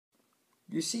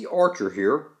You see Archer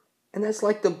here, and that's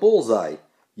like the bullseye.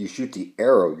 You shoot the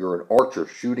arrow, you're an archer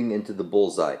shooting into the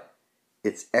bullseye.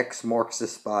 It's X marks the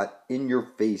spot, in your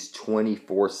face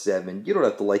 24/7. You don't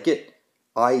have to like it.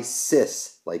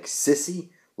 ISIS, like sissy,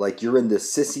 like you're in the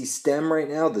sissy stem right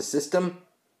now, the system.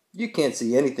 You can't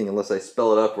see anything unless I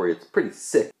spell it out for you. It's pretty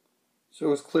sick.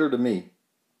 So it's clear to me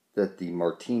that the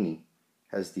martini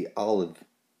has the olive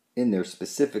in there,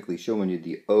 specifically showing you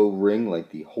the O ring,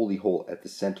 like the holy hole at the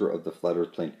center of the flat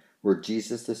earth plane, where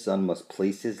Jesus the Son must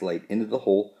place his light into the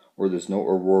hole, or there's no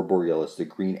aurora borealis, the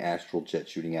green astral jet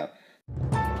shooting out.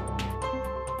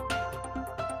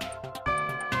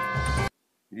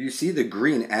 You see the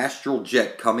green astral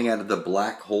jet coming out of the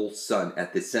black hole sun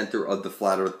at the center of the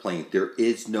flat earth plane. There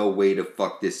is no way to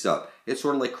fuck this up. It's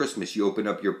sort of like Christmas. You open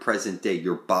up your present day,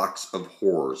 your box of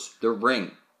horrors. The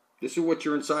ring. This is what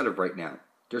you're inside of right now.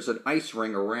 There's an ice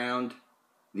ring around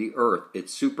the earth.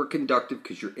 It's superconductive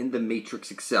because you're in the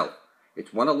matrix itself.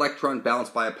 It's one electron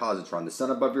balanced by a positron. The sun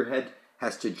above your head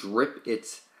has to drip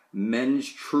its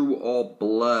menstrual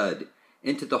blood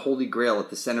into the Holy Grail at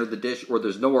the center of the dish, or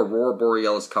there's no aurora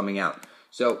borealis coming out.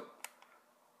 So,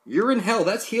 you're in hell.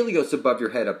 That's Helios above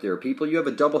your head up there, people. You have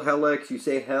a double helix. You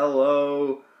say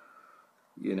hello.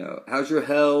 You know, how's your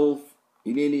health?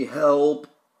 You need any help?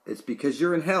 It's because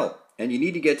you're in hell. And you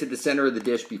need to get to the center of the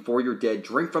dish before you're dead.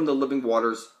 Drink from the living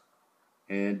waters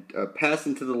and pass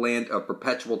into the land of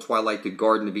perpetual twilight, the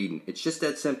Garden of Eden. It's just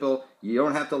that simple. You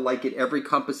don't have to like it. Every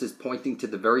compass is pointing to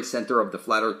the very center of the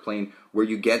flat earth plane where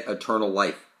you get eternal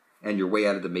life and your way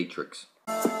out of the matrix.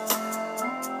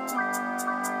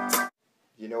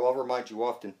 You know, I'll remind you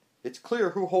often, it's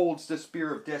clear who holds the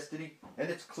spear of destiny, and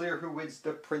it's clear who is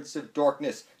the prince of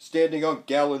darkness, standing on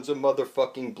gallons of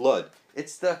motherfucking blood.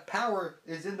 It's the power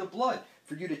is in the blood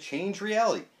for you to change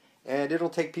reality, and it'll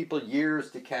take people years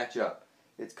to catch up.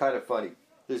 It's kind of funny.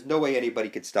 There's no way anybody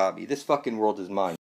could stop me. This fucking world is mine.